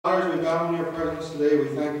As we bow in your presence today, we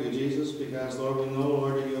thank you, Jesus, because, Lord, we know,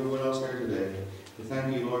 Lord, that you are with us here today. We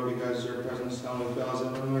thank you, Lord, because your presence not only fills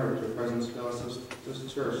heaven and earth, your presence fills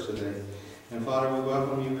this church today. And Father, we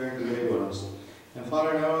welcome you here today with us. And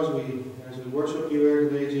Father, now as we worship you here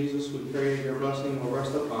today, Jesus, we pray that your blessing will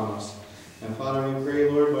rest upon us. And Father, we pray,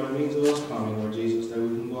 Lord, by the means of us coming, Lord Jesus, that we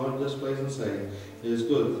can go out of this place and say, it is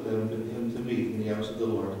good for him to meet in the house of the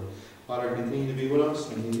Lord. Father, continue to be with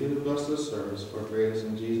us and continue to bless this service, for praise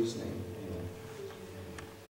in Jesus' name.